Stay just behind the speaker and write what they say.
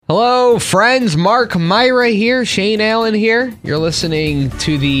Hello, friends. Mark Myra here. Shane Allen here. You're listening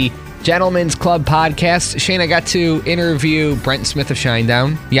to the Gentlemen's Club podcast. Shane, I got to interview Brent Smith of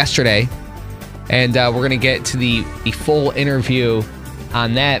Shinedown yesterday, and we're going to get to the full interview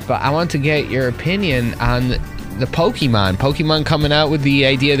on that, but I want to get your opinion on the Pokemon coming out with the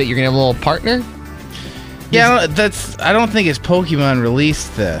idea that you're going to have a little partner. Yeah, I don't think it's Pokemon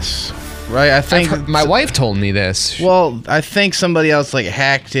released this. Right, I think my wife told me this. Well, I think somebody else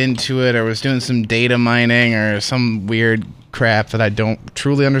hacked into it or was doing some data mining or some weird crap that I don't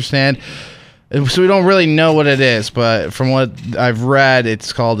truly understand. So we don't really know what it is, but from what I've read,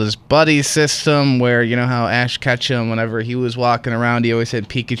 it's called this buddy system where, you know how Ash Ketchum, whenever he was walking around, he always had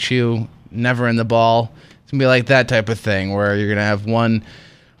Pikachu, never in the ball. It's going to be like that type of thing where you're going to have one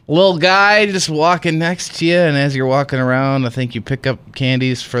little guy just walking next to you, and as you're walking around, I think you pick up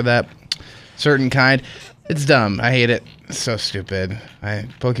candies for that certain kind. It's dumb. I hate it. It's so stupid.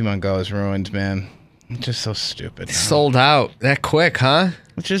 Pokemon Go is ruined, man. It's just so stupid. It's sold out that quick, huh?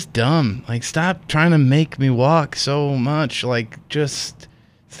 It's just dumb. Stop trying to make me walk so much. Just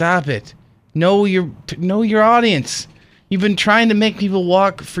stop it. Know your audience. You've been trying to make people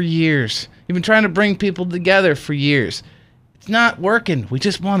walk for years. You've been trying to bring people together for years. It's not working. We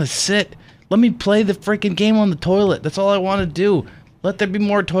just want to sit. Let me play the freaking game on the toilet. That's all I want to do. Let there be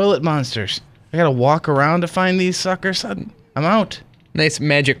more toilet monsters. I gotta walk around to find these suckers. I'm out. Nice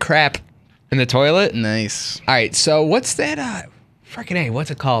magic crap in the toilet. Nice. All right, so what's that? Freaking A, what's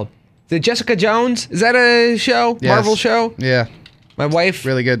it called? Is it Jessica Jones? Is that a show? Yes. Marvel show? Yeah. My wife.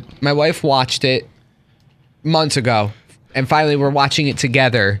 Really good. My wife watched it months ago, and finally we're watching it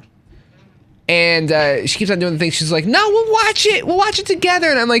together. And she keeps on doing the things. She's like, no, we'll watch it. We'll watch it together.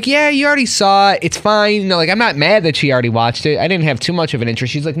 And I'm like, yeah, you already saw it. It's fine. I'm not mad that she already watched it. I didn't have too much of an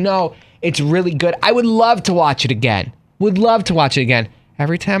interest. She's like, no, it's really good. I would love to watch it again. Would love to watch it again.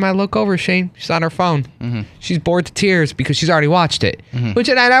 Every time I look over, Shane, she's on her phone. Mm-hmm. She's bored to tears because she's already watched it. Mm-hmm. Which,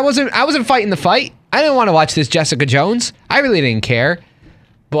 and I wasn't fighting the fight. I didn't want to watch this Jessica Jones. I really didn't care.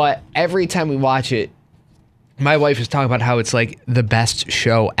 But every time we watch it, my wife is talking about how it's the best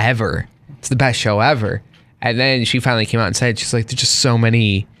show ever. It's the best show ever. And then she finally came out and said, she's like, there's just so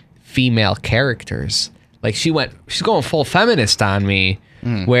many female characters. She's going full feminist on me,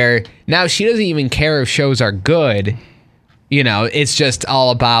 where now she doesn't even care if shows are good. It's just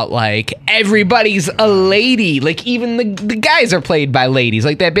all about everybody's a lady. Even the guys are played by ladies.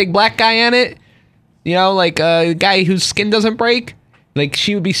 That big black guy on it, a guy whose skin doesn't break.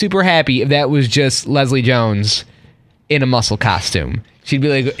 She would be super happy if that was just Leslie Jones in a muscle costume. She'd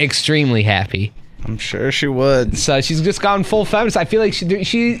be extremely happy. I'm sure she would. So she's just gone full feminist. I feel like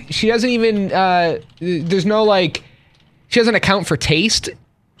she doesn't even there's no she doesn't account for taste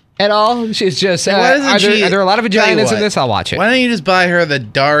at all. She's just are there a lot of vaginas in this? I'll watch it. Why don't you just buy her the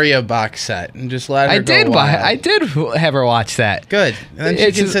Daria box set and just let her go wild? I did have her watch that. Good. And then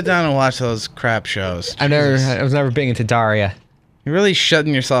she can sit down and watch those crap shows. I was never big into Daria. You're really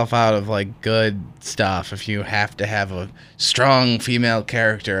shutting yourself out of good stuff if you have to have a strong female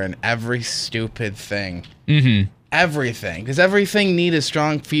character in every stupid thing. Mm-hmm. Everything. Because everything needs a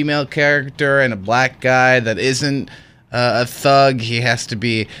strong female character and a black guy that isn't a thug. He has to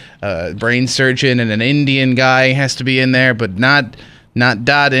be a brain surgeon, and an Indian guy has to be in there, but not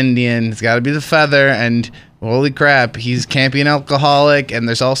dot Indian. It's got to be the feather, and holy crap, he can't be an alcoholic, and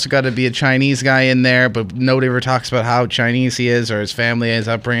there's also got to be a Chinese guy in there, but nobody ever talks about how Chinese he is or his family, his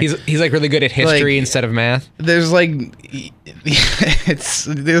upbringing. He's really good at history instead of math. There's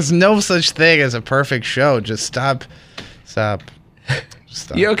there's no such thing as a perfect show. Just stop.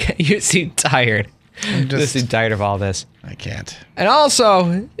 You okay? You seem tired. I'm just tired of all this. I can't. And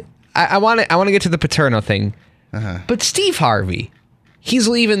also, I want to get to the Paterno thing. Uh-huh. But Steve Harvey, he's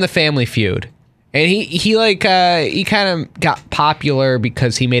leaving the Family Feud. And he kind of got popular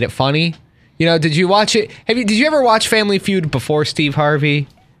because he made it funny. Did you watch it? Did you ever watch Family Feud before Steve Harvey?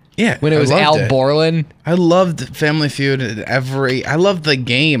 Yeah. When it was Al Borland? I loved Family Feud. I loved the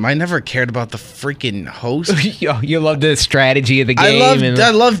game. I never cared about the freaking host. You loved the strategy of the game.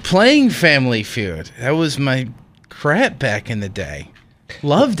 I loved playing Family Feud. That was my crap back in the day.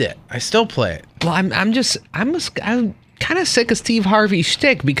 Loved it. I still play it. Well, I'm kind of sick of Steve Harvey's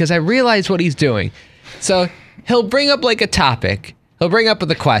shtick because I realize what he's doing. So he'll bring up a topic. He'll bring up with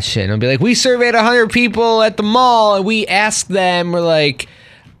a question. He'll be like, we surveyed 100 people at the mall and we asked them, we're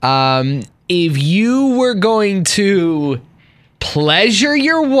if you were going to pleasure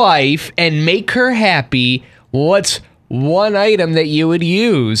your wife and make her happy, what's one item that you would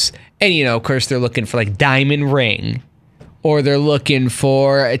use? And, of course, they're looking for diamond ring, or they're looking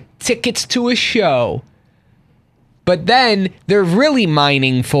for tickets to a show. But then they're really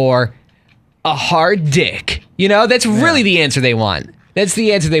mining for a hard dick. You know, that's really the answer they want. That's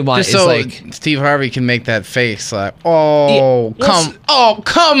the answer they want. Just so like Steve Harvey can make that face like, come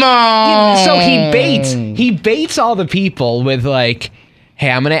on. So he baits all the people with like,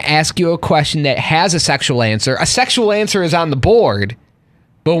 hey, I'm going to ask you a question that has a sexual answer. A sexual answer is on the board,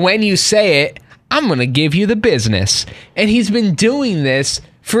 but when you say it, I'm going to give you the business. And he's been doing this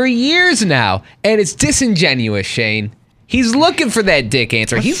for years now, and it's disingenuous, Shane. He's looking for that dick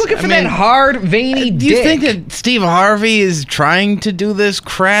answer. He's looking for that hard, veiny dick. Do you think that Steve Harvey is trying to do this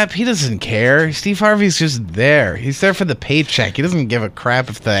crap? He doesn't care. Steve Harvey's just there. He's there for the paycheck. He doesn't give a crap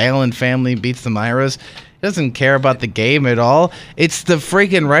if the Allen family beats the Myras. He doesn't care about the game at all. It's the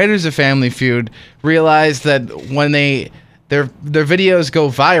freaking writers of Family Feud realize that when their videos go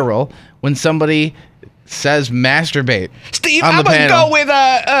viral, when somebody says masturbate, Steve, on the I'm going to panel. go with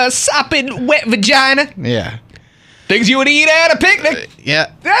a sopping wet vagina. Yeah. Things you would eat at a picnic. Yeah.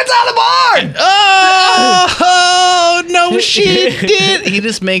 That's on the board. Oh, no, she did. He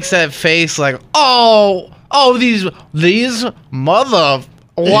just makes that face like, these mother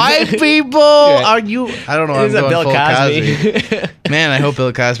white people. Are you? I don't know. I'm going Bill full Cosby. Man, I hope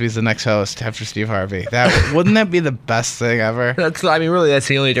Bill Cosby's the next host after Steve Harvey. Wouldn't that be the best thing ever? That's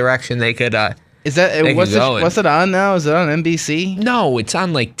the only direction they could. Is that what's it on now? Is it on NBC? No, it's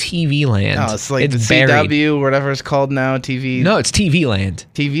on like TV Land. No, it's like the buried. CW, whatever it's called now. TV. No, it's TV Land.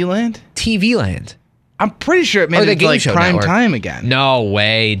 TV Land. TV Land. I'm pretty sure it made it like prime time again. No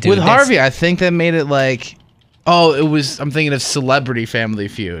way, dude. With Harvey, I think that made it like. Oh, it was. I'm thinking of Celebrity Family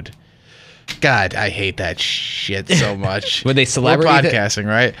Feud. God, I hate that shit so much. When they celebrity We're podcasting,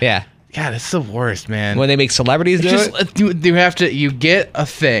 right? Yeah. God, it's the worst, man. When they make celebrities do it. You have to. You get a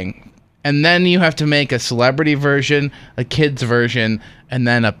thing. And then you have to make a celebrity version, a kid's version, and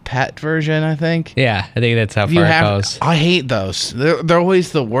then a pet version, I think. Yeah, I think that's how far it goes. I hate those. They're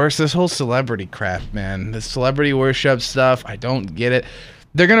always the worst. This whole celebrity crap, man. The celebrity worship stuff, I don't get it.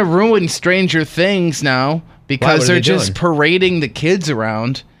 They're going to ruin Stranger Things now because they're just parading the kids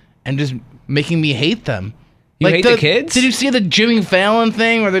around and just making me hate them. You hate the kids? Did you see the Jimmy Fallon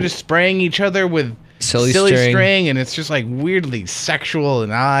thing where they're just spraying each other with silly string, and it's just like weirdly sexual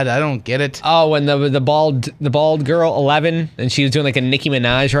and odd. I don't get it. Oh, when the bald girl 11 and she was doing like a Nicki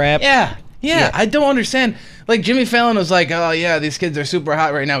Minaj rap. Yeah. I don't understand. Like Jimmy Fallon was like, "Oh yeah, these kids are super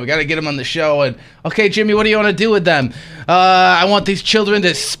hot right now. We got to get them on the show." And okay, Jimmy, what do you want to do with them? I want these children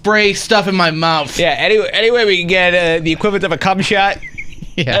to spray stuff in my mouth. Yeah. Anyway, we can get the equivalent of a cum shot.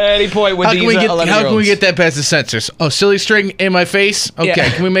 Yeah. At any point with these 11-year-olds. How can we get that past the sensors? Oh, silly string in my face? Okay, Yeah.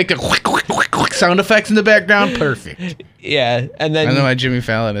 Can we make the sound effects in the background? Perfect. Yeah, and then... I know why Jimmy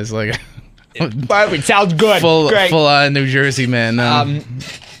Fallon is like... Perfect, sounds good. Full on New Jersey man.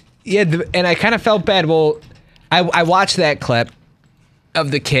 Yeah, and I kind of felt bad. Well, I watched that clip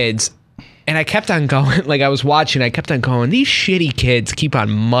of the kids, and I kept on going. Like, I was watching, I kept on going, these shitty kids keep on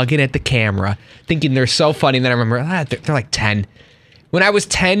mugging at the camera, thinking they're so funny. And then I remember, they're like 10. When I was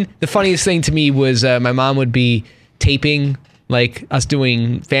 10, the funniest thing to me was my mom would be taping, like, us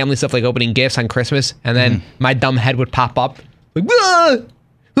doing family stuff, like opening gifts on Christmas, and then my dumb head would pop up, like,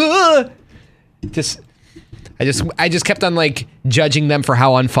 I just kept on, like, judging them for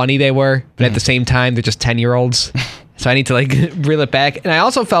how unfunny they were, but at the same time, they're just 10-year-olds, so I need to, like, reel it back. And I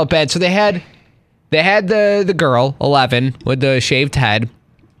also felt bad. So they had the girl, 11, with the shaved head.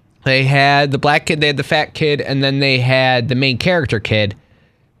 They had the black kid, they had the fat kid, and then they had the main character kid.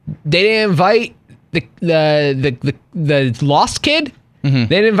 They didn't invite the lost kid. They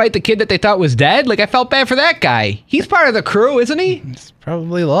didn't invite the kid that they thought was dead. Like, I felt bad for that guy. He's part of the crew, isn't he? He's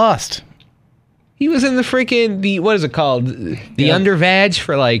probably lost. He was in the freaking what is it called? The undervag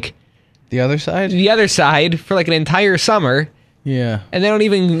for like the other side. The other side for like an entire summer. Yeah. And they don't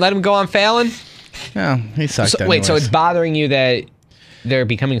even let him go on Fallon. No, he sucked. So, wait, so it's bothering you that they're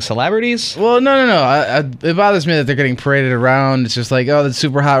becoming celebrities? Well, no. It bothers me that they're getting paraded around. It's just like, oh, that's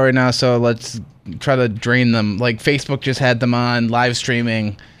super hot right now, so let's try to drain them. Like, Facebook just had them on live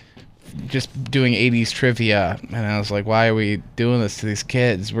streaming, just doing 80s trivia. And I was like, why are we doing this to these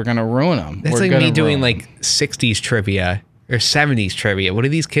kids? We're going to ruin them. That's like me doing, like, 60s trivia or 70s trivia. What do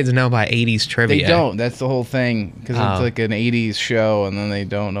these kids know about 80s trivia? They don't. That's the whole thing, because it's like an 80s show, and then they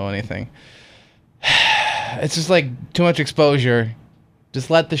don't know anything. It's just, like, too much exposure. Just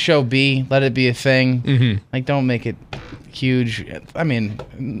let the show be. Let it be a thing. Like, don't make it huge. I mean,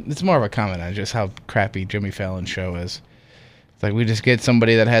 it's more of a comment on just how crappy Jimmy Fallon's show is. It's like, we just get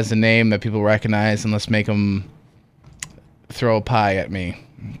somebody that has a name that people recognize, and let's make them throw a pie at me.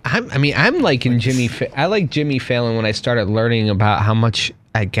 I'm liking Jimmy. I like Jimmy Fallon when I started learning about how much,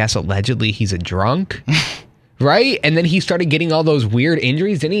 I guess, allegedly he's a drunk. Right? And then he started getting all those weird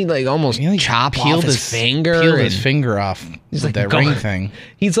injuries. Didn't he like almost chop off his finger? Peeled his finger off with like, that ring thing.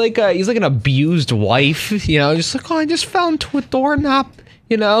 He's like an abused wife, you know, just like, oh, I just fell into a doorknob,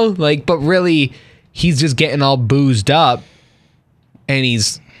 you know, like, but really he's just getting all boozed up and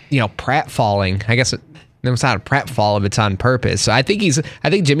he's, you know, pratfalling. I guess it's not a pratfall if it's on purpose. So I think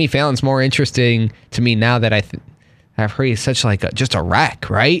Jimmy Fallon's more interesting to me now that I've heard he's such like just a wreck,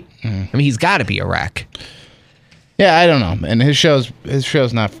 right? I mean, he's got to be a wreck. Yeah, I don't know. And his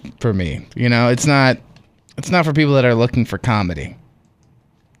show's not for me. You know, it's not for people that are looking for comedy.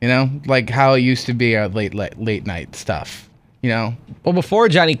 You know, like how it used to be our late night stuff. You know, well, before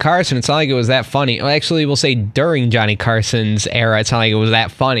Johnny Carson, it's not like it was that funny. Well, actually, we'll say during Johnny Carson's era, it's not like it was that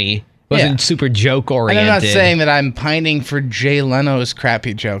funny. It wasn't super joke oriented. And I'm not saying that I'm pining for Jay Leno's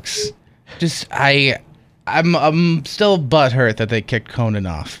crappy jokes. Just I'm still butthurt that they kicked Conan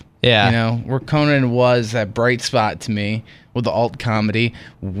off. Yeah. You know, where Conan was that bright spot to me with the alt comedy,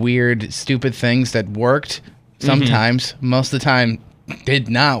 weird, stupid things that worked sometimes. Most of the time did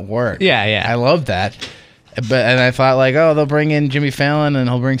not work. Yeah. I love that. And I thought like, oh, they'll bring in Jimmy Fallon and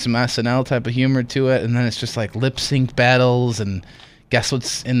he'll bring some SNL type of humor to it. And then it's just like lip sync battles and guess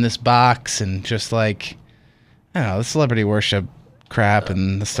what's in this box and just like, I don't know, the celebrity worship crap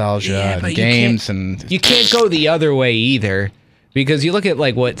and nostalgia and games. You can't go the other way either. Because you look at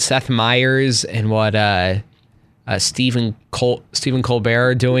like what Seth Meyers and what Stephen Colbert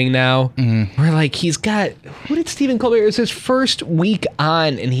are doing now. Where like he's got, who did Stephen Colbert? It was his first week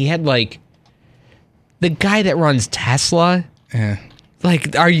on, and he had like the guy that runs Tesla. Yeah.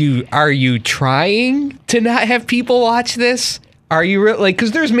 Like, are you trying to not have people watch this? Are you like?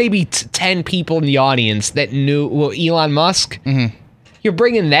 Because there's maybe 10 people in the audience that knew Elon Musk. You're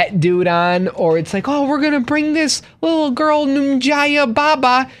bringing that dude on, or it's like, oh, we're going to bring this little girl, Nunjaya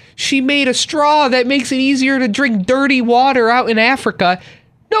Baba. She made a straw that makes it easier to drink dirty water out in Africa.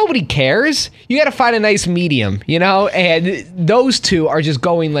 Nobody cares. You got to find a nice medium, you know? And those two are just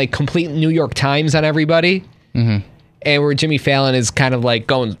going like complete New York Times on everybody. And where Jimmy Fallon is kind of like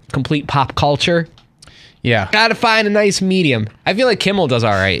going complete pop culture. Yeah. Got to find a nice medium. I feel like Kimmel does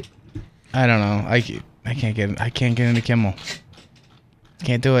all right. I don't know. I can't get into Kimmel.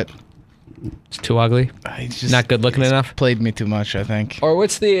 Can't do it. It's too ugly. Not good looking enough. Played me too much, I think. Or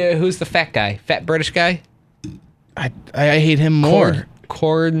who's the fat guy? Fat British guy? I hate him more.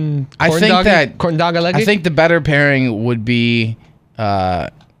 Corn I dog think the better pairing would be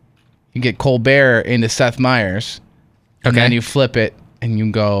you get Colbert into Seth Meyers, and then you flip it and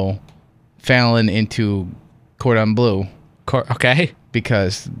you go Fallon into Cordon Bleu. Okay.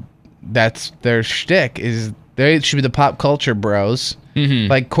 Because that's their shtick. They should be the pop culture bros.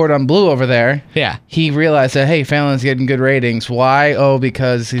 Like Cordon Bleu over there. Yeah. He realized that, hey, Fallon's getting good ratings. Why? Oh,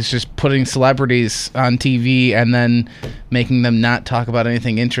 because he's just putting celebrities on TV and then making them not talk about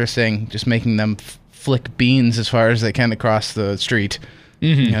anything interesting, just making them flick beans as far as they can across the street.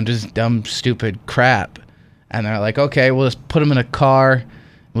 You know, just dumb, stupid crap. And they're like, okay, we'll just put them in a car.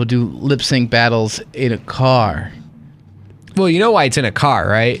 We'll do lip sync battles in a car. Well, you know why it's in a car,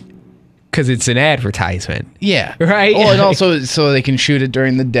 right? Because it's an advertisement. Yeah. Right? Oh, and also so they can shoot it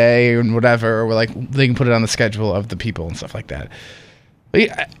during the day and whatever, or like they can put it on the schedule of the people and stuff like that. But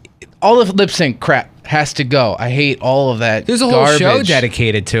yeah, all of lip sync crap has to go. I hate all of that. There's a whole show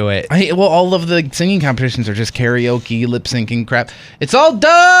dedicated to it. All of the singing competitions are just karaoke, lip syncing crap. It's all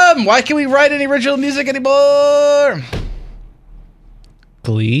dumb. Why can't we write any original music anymore?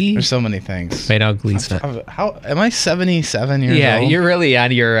 Glee? There's so many things. Wait, no, Glee's not. How am I 77 years old? Yeah, you're really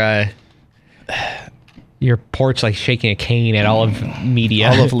on your porch, like shaking a cane at all of media.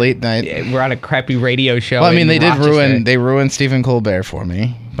 All of late night. Yeah, we're on a crappy radio show. Well, I mean, they ruined Stephen Colbert for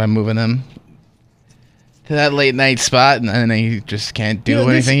me by moving him to that late night spot, and then he just can't do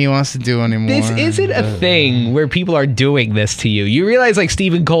anything he wants to do anymore. This isn't a thing where people are doing this to you. You realize, like,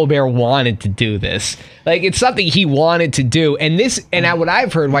 Stephen Colbert wanted to do this. Like, it's something he wanted to do. And what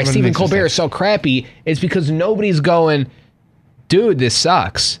I've heard why Stephen Colbert is so crappy is because nobody's going, dude, this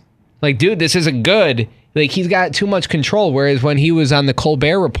sucks. Like, dude, this isn't good. Like, he's got too much control. Whereas when he was on the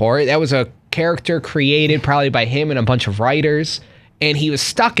Colbert Report, that was a character created probably by him and a bunch of writers. And he was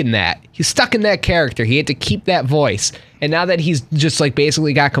stuck in that. He's stuck in that character. He had to keep that voice. And now that he's just like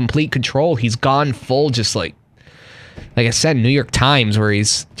basically got complete control, he's gone full just like I said, New York Times, where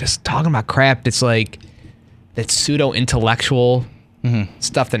he's just talking about crap that's like that pseudo-intellectual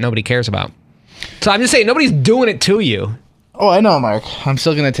stuff that nobody cares about. So I'm just saying, nobody's doing it to you. Oh, I know, Mark. I'm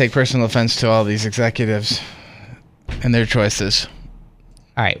still going to take personal offense to all these executives and their choices.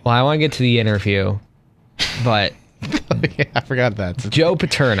 All right. Well, I want to get to the interview, but... Yeah, I forgot that. Joe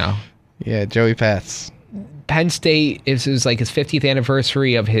Paterno. Yeah, Joey Pats. Penn State, it was like his 50th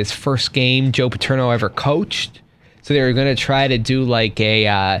anniversary of his first game Joe Paterno ever coached. So they were going to try to do like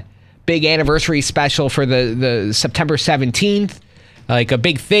a big anniversary special for the September 17th, like a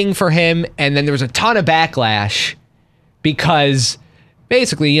big thing for him. And then there was a ton of backlash because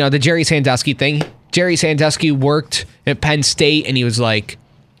basically, the Jerry Sandusky thing. Jerry Sandusky worked at Penn State and he was like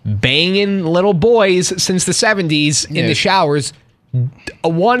banging little boys since the 70s in the showers.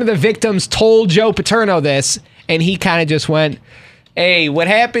 One of the victims told Joe Paterno this, and he kind of just went, hey, what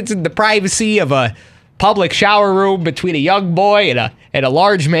happens in the privacy of a public shower room between a young boy and a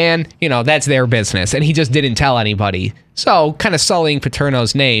large man, that's their business. And he just didn't tell anybody. So kind of sullying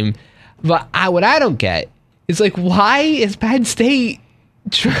Paterno's name. But what I don't get is like, why is Penn State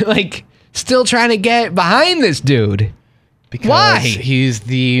still trying to get behind this dude? Because why? He's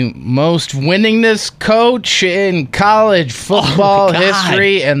the most winningest coach in college football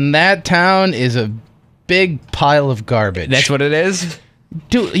history, and that town is a big pile of garbage. That's what it is?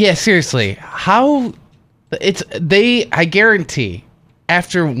 Dude, yeah, seriously. I guarantee,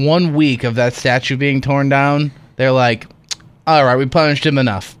 after 1 week of that statue being torn down, they're like, all right, we punished him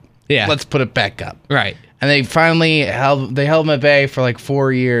enough. Yeah. Let's put it back up. Right. And they finally held him at bay for like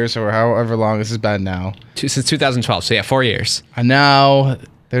 4 years or however long this has been now. Since 2012, so yeah, 4 years. And now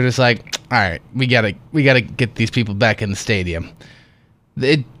they're just like, all right, we gotta get these people back in the stadium.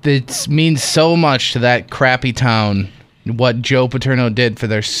 It means so much to that crappy town what Joe Paterno did for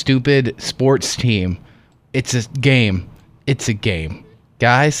their stupid sports team. It's a game. It's a game.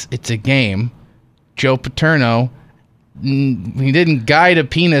 Guys, it's a game. Joe Paterno, he didn't guide a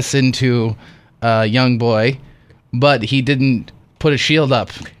penis into a young boy, but he didn't put a shield up.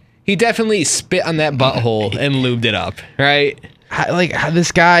 He definitely spit on that butthole and lubed it up, right?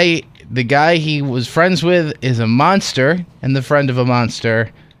 This guy, the guy he was friends with is a monster, and the friend of a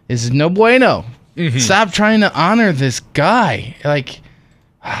monster is no bueno. Mm-hmm. Stop trying to honor this guy. Do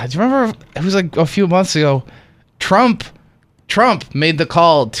you remember, it was like a few months ago, Trump made the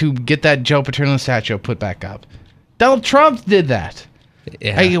call to get that Joe Paterno statue put back up. Donald Trump did that.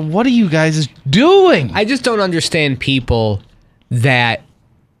 Yeah. What are you guys doing? I just don't understand people that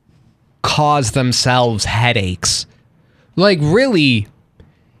cause themselves headaches. Like, really,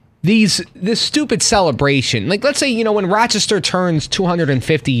 this stupid celebration. Like, let's say, when Rochester turns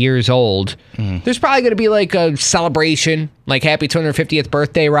 250 years old, there's probably going to be like a celebration, like happy 250th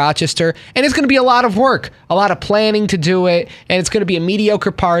birthday, Rochester. And it's going to be a lot of work, a lot of planning to do it. And it's going to be a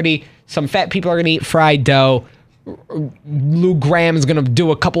mediocre party. Some fat people are going to eat fried dough. Lou Graham is going to do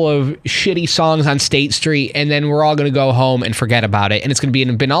a couple of shitty songs on State Street, and then we're all going to go home and forget about it. And it's going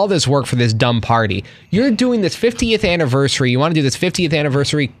to been all this work for this dumb party. You're doing this 50th anniversary. You want to do this 50th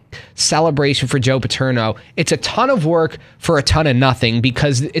anniversary celebration for Joe Paterno. It's a ton of work for a ton of nothing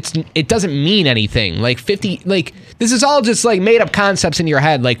because it doesn't mean anything. This is all just like made up concepts in your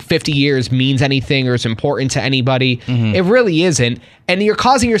head. Like 50 years means anything or is important to anybody. Mm-hmm. It really isn't. And you're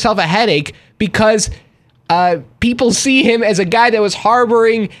causing yourself a headache because people see him as a guy that was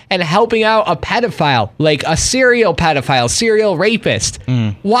harboring and helping out a pedophile, like a serial pedophile, serial rapist.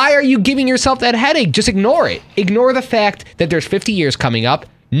 Why are you giving yourself that headache? Just ignore it. Ignore the fact that there's 50 years coming up.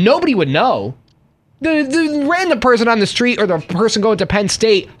 Nobody would know. The random person on the street or the person going to Penn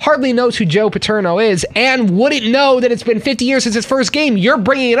State hardly knows who Joe Paterno is and wouldn't know that it's been 50 years since his first game. You're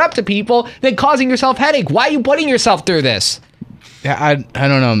bringing it up to people, then causing yourself headache. Why are you putting yourself through this? Yeah, I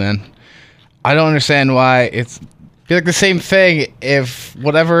don't know, man. I don't understand why it's like the same thing if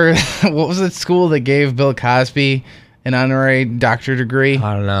what was the school that gave Bill Cosby an honorary doctorate degree?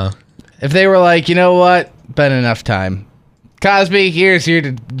 I don't know. If they were like, you know what, been enough time. Cosby, here's your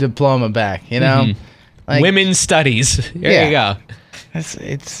diploma back, Mm-hmm. Like, women's studies. There you go. It's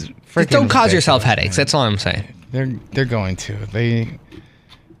freaking don't cause yourself headaches. That's all I'm saying. They're going to.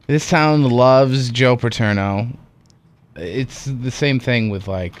 This town loves Joe Paterno. It's the same thing with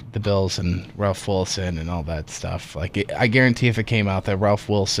like the Bills and Ralph Wilson and all that stuff. Like I guarantee if it came out that Ralph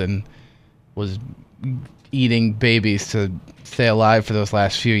Wilson was eating babies to stay alive for those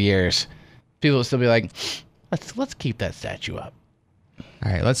last few years, people would still be like, let's keep that statue up.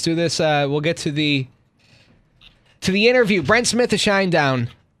 All right, let's do this. We'll get to the interview. Brent Smith of Shinedown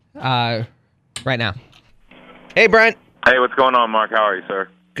right now. Hey, Brent. Hey, what's going on, Mark? How are you, sir?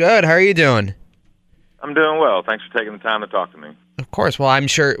 Good. How are you doing? I'm doing well. Thanks for taking the time to talk to me. Of course. Well, I'm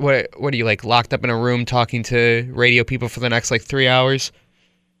sure. What are you, like, locked up in a room talking to radio people for the next, 3 hours?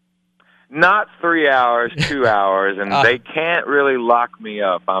 Not 3 hours, 2 hours, and they can't really lock me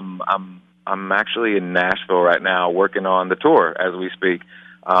up. I'm actually in Nashville right now working on the tour as we speak.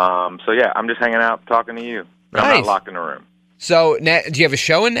 So, yeah, I'm just hanging out talking to you. Nice. I'm not locked in a room. So, do you have a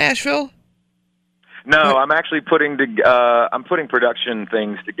show in Nashville? No, I'm actually putting production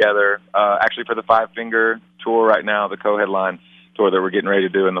things together. Actually, for the Five Finger tour right now, the co-headline tour that we're getting ready to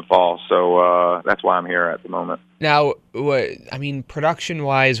do in the fall. So that's why I'm here at the moment. Now,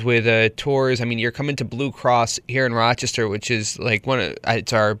 production-wise with tours, you're coming to Blue Cross here in Rochester, which is like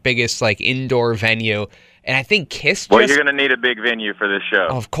it's our biggest like indoor venue. And I think Kiss Well, you're going to need a big venue for this show.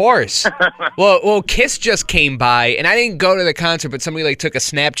 Of course. well, Kiss just came by, and I didn't go to the concert, but somebody like took a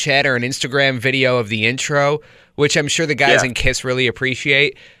Snapchat or an Instagram video of the intro, which I'm sure the guys in Kiss really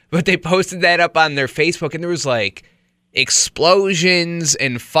appreciate. But they posted that up on their Facebook, and there was like explosions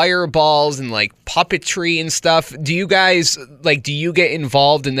and fireballs and like puppetry and stuff. Do you guys do you get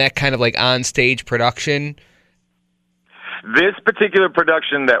involved in that kind of like on-stage production? This particular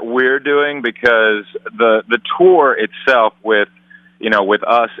production that we're doing, because the tour itself with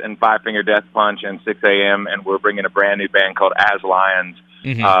us and Five Finger Death Punch and 6 a.m. and we're bringing a brand new band called As Lions.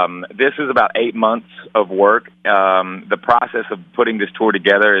 Mm-hmm. This is about 8 months of work. The process of putting this tour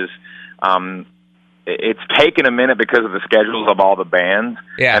together is it's taken a minute because of the schedules of all the bands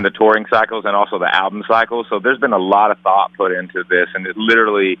and the touring cycles and also the album cycles. So there's been a lot of thought put into this, and it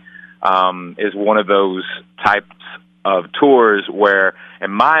literally is one of those types of tours where, in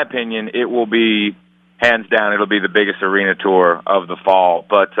my opinion, it will be, hands down, it'll be the biggest arena tour of the fall.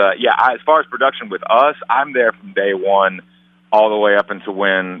 But, as far as production with us, I'm there from day one all the way up until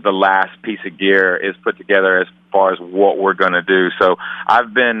when the last piece of gear is put together as far as what we're going to do. So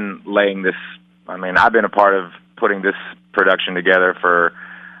I've been I've been a part of putting this production together for,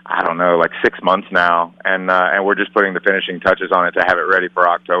 I don't know, like 6 months now, and we're just putting the finishing touches on it to have it ready for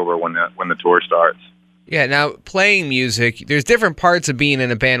October when the tour starts. Yeah, now playing music, there's different parts of being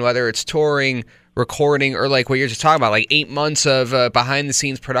in a band, whether it's touring, recording, or like what you're just talking about, like 8 months of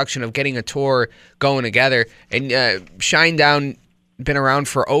behind-the-scenes production of getting a tour going together. And Shinedown, been around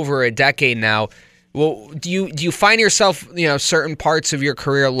for over a decade now. Well, do you find yourself, certain parts of your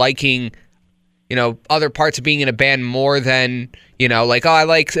career liking, other parts of being in a band more than,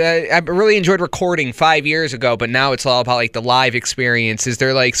 I really enjoyed recording 5 years ago, but now it's all about like the live experience. Is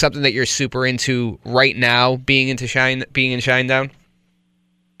there like something that you're super into right now being in Shinedown?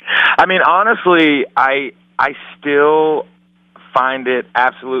 Honestly, I still find it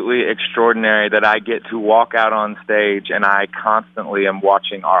absolutely extraordinary that I get to walk out on stage and I constantly am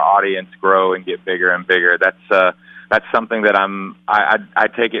watching our audience grow and get bigger and bigger. That's something that I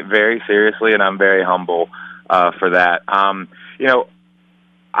take it very seriously, and I'm very humble for that.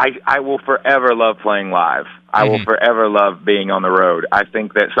 I will forever love playing live. I will forever love being on the road. I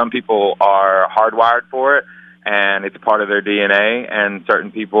think that some people are hardwired for it, and it's part of their DNA, and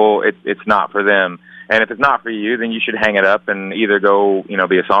certain people, it's not for them. And if it's not for you, then you should hang it up and either go,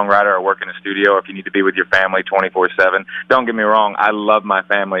 be a songwriter or work in a studio, or if you need to be with your family 24/7. Don't get me wrong, I love my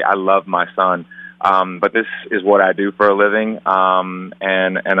family. I love my son. But this is what I do for a living,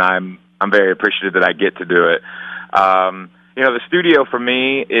 and I'm very appreciative that I get to do it. The studio for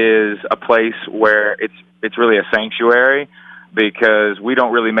me is a place where it's really a sanctuary, because we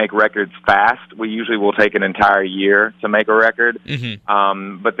don't really make records fast. We usually will take an entire year to make a record,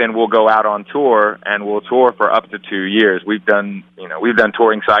 but then we'll go out on tour, and we'll tour for up to 2 years. We've done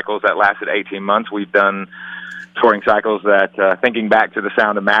touring cycles that lasted 18 months. We've done touring cycles that, thinking back to the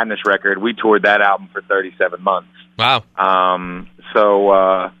Sound of Madness record, we toured that album for 37 months. Wow.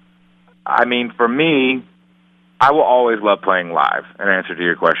 For me, I will always love playing live, in answer to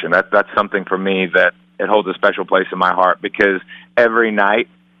your question. That's something for me that it holds a special place in my heart, because every night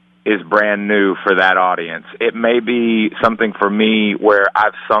is brand new for that audience. It may be something for me where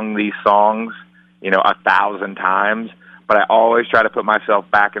I've sung these songs, 1,000 times, but I always try to put myself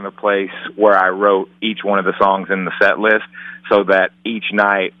back in the place where I wrote each one of the songs in the set list, so that each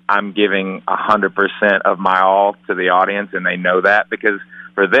night I'm giving 100% of my all to the audience, and they know that, because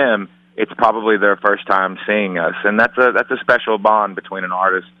for them, it's probably their first time seeing us, and that's a special bond between an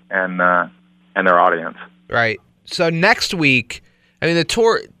artist and their audience. Right. So next week, the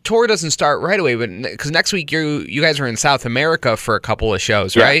tour doesn't start right away, but because next week you guys are in South America for a couple of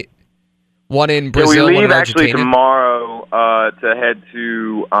shows, right? One in Brazil, we leave one in actually Argentina. Tomorrow to head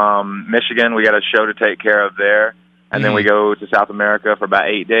to Michigan. We got a show to take care of there, and then we go to South America for about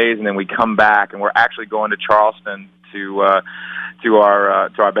 8 days, and then we come back, and we're actually going to Charleston to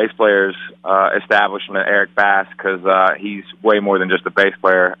our bass player's establishment, Eric Bass, because he's way more than just a bass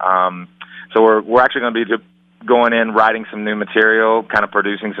player. So we're actually going to be going in, writing some new material, kind of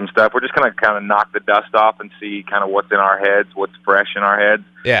producing some stuff. We're just going to kind of knock the dust off and see kind of what's in our heads, what's fresh in our heads,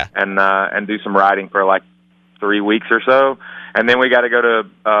 and do some writing for like 3 weeks or so. And then we got to go to,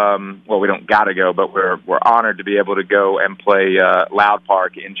 well, we don't got to go, but we're honored to be able to go and play Loud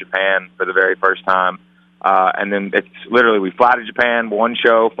Park in Japan for the very first time. And then it's literally, we fly to Japan, one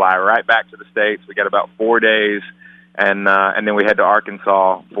show, fly right back to the States. We got about 4 days, and then we head to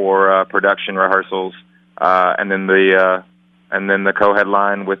Arkansas for production rehearsals, and then the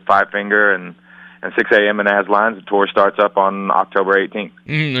co-headline with Five Finger and 6 a.m. in As Lines. The tour starts up on October 18th.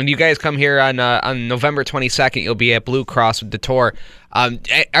 And you guys come here on November 22nd. You'll be at Blue Cross with the tour.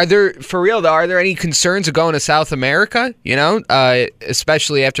 Are there, for real though, are there any concerns of going to South America? You know,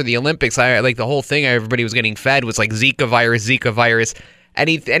 especially after the Olympics, like the whole thing everybody was getting fed was like Zika virus.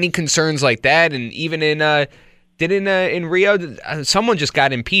 Any concerns like that? And even in Rio, someone just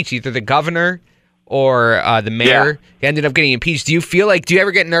got impeached, either the governor or the mayor ended up getting impeached. Do you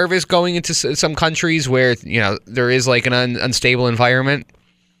ever get nervous going into some countries where, you know, there is like an unstable environment?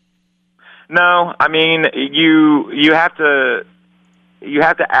 No, I mean, you have to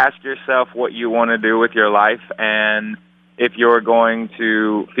ask yourself what you want to do with your life, and if you're going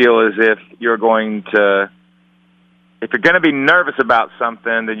to feel as if you're going to be nervous about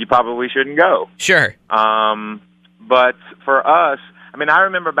something, then you probably shouldn't go. Sure. But for us, I mean, I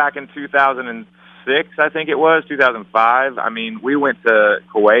remember back in 2006, I think it was 2005. I mean, we went to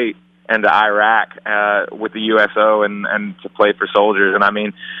Kuwait and to Iraq with the USO and to play for soldiers. And I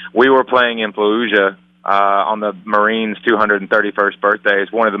mean, we were playing in Fallujah on the Marines' 231st birthday.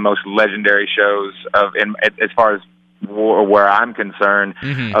 It's one of the most legendary shows as far as where I'm concerned.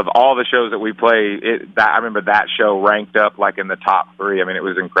 Mm-hmm. Of all the shows that we play, I remember that show ranked up like in the top 3. I mean, it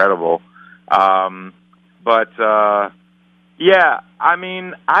was incredible. Yeah, I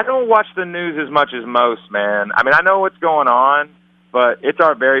mean, I don't watch the news as much as most, man. I mean, I know what's going on, but it's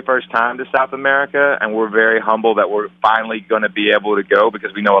our very first time to South America, and we're very humble that we're finally going to be able to go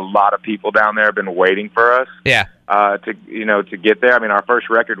because we know a lot of people down there have been waiting for us. Yeah. To get there. I mean, our first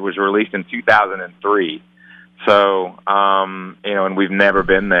record was released in 2003, so and we've never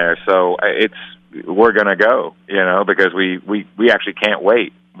been there. So we're going to go, because we actually can't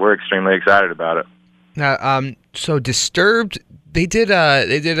wait. We're extremely excited about it. Now, so Disturbed, they did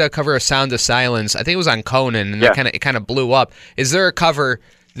a cover of Sound of Silence. I think it was on Conan, and it kind of blew up. Is there a cover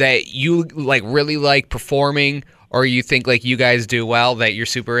that you really like performing, or you think like you guys do well that you're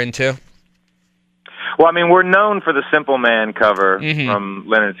super into? Well, I mean, we're known for the Simple Man cover from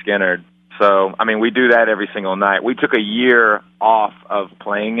Lynyrd Skynyrd. So, I mean, we do that every single night. We took a year off of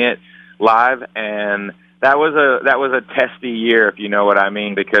playing it live, and that was a testy year, if you know what I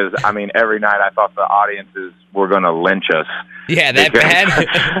mean, because, I mean, every night I thought the audiences were going to lynch us. Yeah, that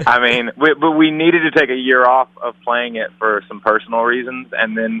bad? I mean, but we needed to take a year off of playing it for some personal reasons,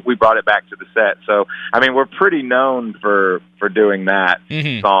 and then we brought it back to the set. So, I mean, we're pretty known for doing that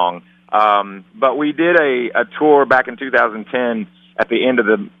song. But we did a tour back in 2010 at the end of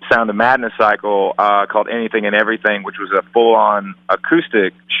the Sound of Madness cycle called Anything and Everything, which was a full-on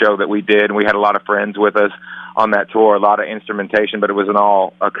acoustic show that we did. And we had a lot of friends with us on that tour, a lot of instrumentation, but it was an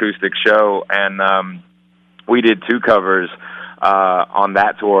all-acoustic show. And we did 2 covers on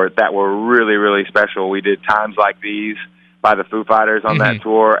that tour that were really, really special. We did Times Like These by the Foo Fighters on that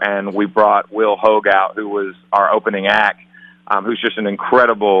tour, and we brought Will Hogue out, who was our opening act, who's just an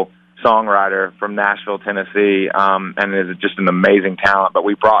incredible songwriter from Nashville, Tennessee, and is just an amazing talent. But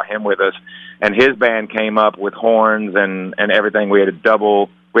we brought him with us, and his band came up with horns and everything. We had double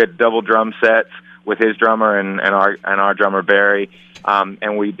drum sets with his drummer and our drummer Barry,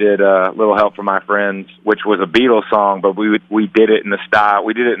 and we did Little Help from My Friends, which was a Beatles song, but we did it in the style.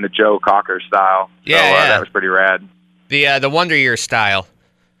 We did it in the Joe Cocker style. So that was pretty rad. The Wonder Years style.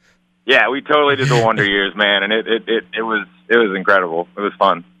 Yeah, we totally did the Wonder Years, man, and it was incredible. It was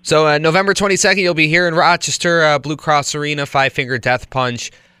fun. So November 22nd, you'll be here in Rochester, Blue Cross Arena, Five Finger Death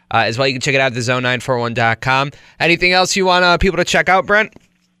Punch. As well, you can check it out at thezone941.com. Anything else you want people to check out, Brent?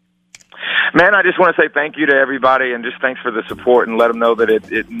 Man, I just want to say thank you to everybody, and just thanks for the support, and let them know that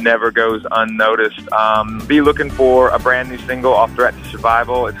it never goes unnoticed. Be looking for a brand new single off Threat to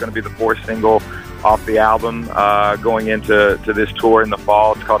Survival. It's going to be the 4th single off the album going into this tour in the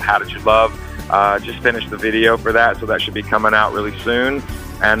fall. It's called How Did You Love? Just finished the video for that, so that should be coming out really soon.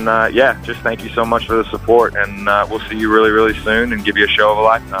 And just thank you so much for the support, and we'll see you really, really soon and give you a show of a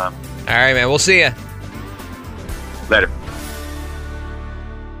lifetime. All right, man. We'll see you. Later.